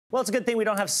Well, it's a good thing we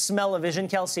don't have smell-o-vision,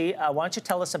 Kelsey. Why don't you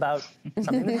tell us about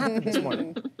something that happened this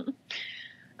morning?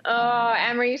 Oh,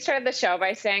 Emery, you started the show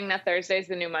by saying that Thursday's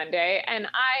the new Monday, and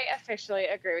I officially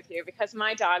agree with you because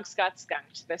my dogs got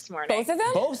skunked this morning. Both of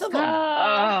them? Both of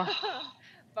them?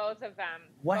 Both of them.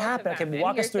 What happened? Okay,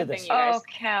 walk us through this. Oh,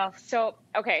 Kel. So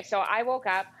I woke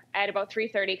up at about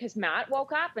 3:30 because Matt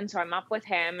woke up, and so I'm up with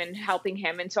him and helping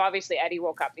him, and so obviously Eddie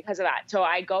woke up because of that. So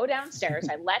I go downstairs,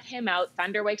 I let him out.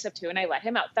 Thunder wakes up too, and I let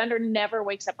him out. Thunder never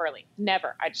wakes up early,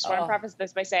 never. I just want to preface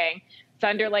this by saying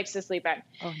Thunder likes to sleep in.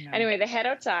 Oh, no. Anyway, they head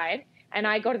outside, and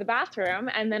I go to the bathroom,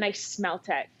 and then I smelt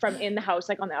it from in the house,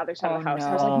 like on the other side of the house. No.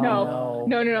 I was like,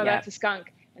 no, that's a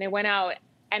skunk. And I went out,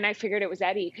 and I figured it was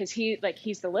Eddie because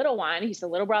he's the little one, he's the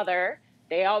little brother.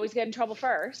 They always get in trouble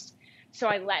first. So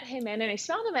I let him in, and I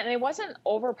smelled him, and it wasn't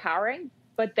overpowering,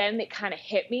 but then it kind of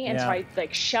hit me, and so I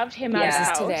shoved him out of the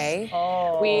house. Today?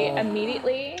 We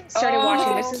immediately started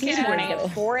washing. This is morning at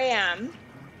 4 a.m.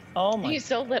 Oh my! He's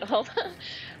so little.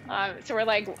 So we're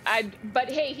like, but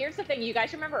hey, here's the thing. You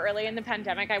guys remember early in the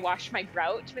pandemic, I washed my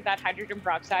grout with that hydrogen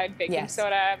peroxide baking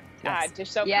soda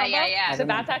dish soap combo? Yeah. So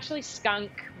that's actually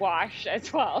skunk wash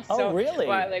as well. Oh, really?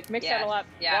 So mix it all up,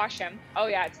 wash him. Oh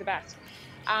yeah, it's the best.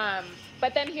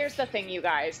 But then here's the thing, you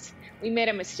guys. We made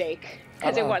a mistake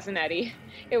because it wasn't Eddie.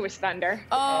 It was Thunder.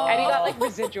 Oh. Eddie got like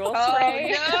residual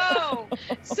spray.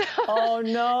 Oh,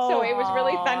 no. So it was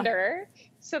really Thunder.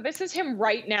 So this is him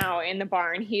right now in the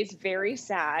barn. He's very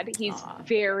sad. He's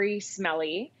very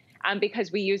smelly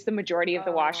because we used the majority of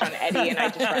the wash on Eddie, and I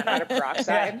just ran out of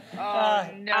peroxide.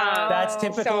 That's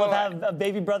typical of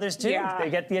baby brothers too. Yeah. They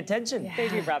get the attention. Yeah.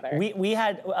 Baby brother. We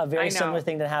had a very similar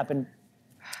thing that happened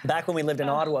back when we lived in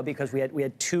Ottawa because we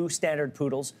had two standard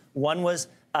poodles. One was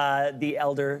the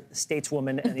elder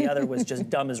stateswoman, and the other was just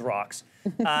dumb as rocks.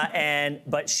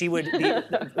 But she would,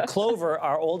 Clover,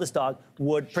 our oldest dog,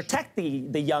 would protect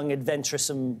the young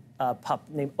adventuresome pup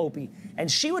named Opie, and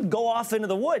she would go off into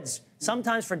the woods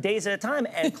sometimes for days at a time,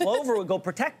 and Clover would go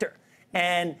protect her.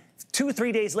 And 2 or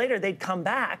 3 days later, they'd come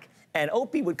back, and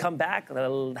Opie would come back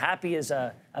happy as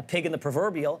a pig in the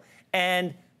proverbial,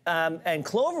 and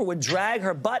Clover would drag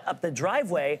her butt up the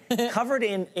driveway, covered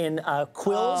in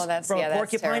quills from a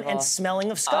porcupine and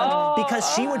smelling of skunk.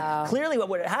 Because she would clearly, what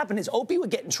would happen is Opie would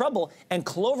get in trouble, and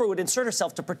Clover would insert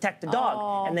herself to protect the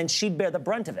dog, and then she'd bear the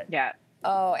brunt of it. Yeah.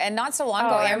 Oh, and not so long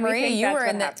ago, Anne-Marie, you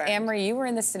were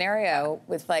in the scenario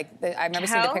with I remember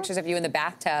seeing the pictures of you in the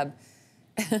bathtub.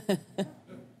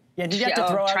 Did you have to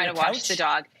throw out trying your to couch? watch the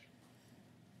dog?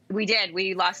 We did.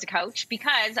 We lost a couch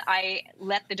because I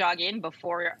let the dog in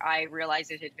before I realized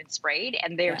it had been sprayed,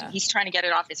 and he's trying to get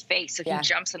it off his face, so he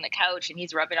jumps on the couch and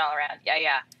he's rubbing all around.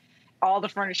 Yeah. All the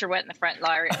furniture went in the front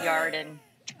yard, and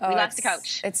we lost the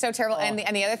couch. It's so terrible. And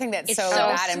the other thing that's so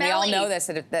bad, and we all know this,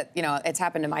 that it's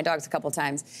happened to my dogs a couple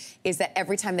times, is that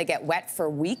every time they get wet for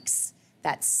weeks,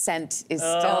 that scent is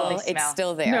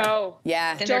still there. No.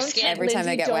 Yeah. Every time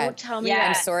they get don't wet. Tell me yeah. that.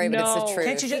 I'm sorry, but it's the truth.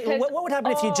 Can't you what would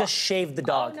happen if you just shaved the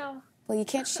dog? Oh, no. Well, you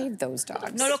can't shave those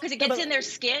dogs. No, because it gets in their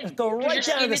skin. Go right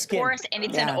down to the skin. Porous, and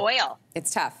it's an oil.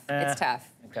 It's tough. It's tough.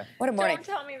 Okay. What a morning. Don't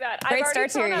tell me that. Great I've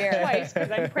start to your year. twice because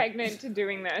I'm pregnant to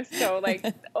doing this. So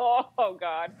oh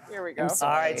God, here we go. All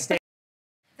right,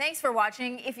 Thanks for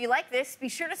watching. If you like this, be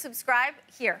sure to subscribe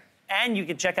here. And you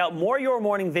can check out more Your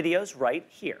Morning videos right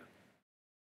here.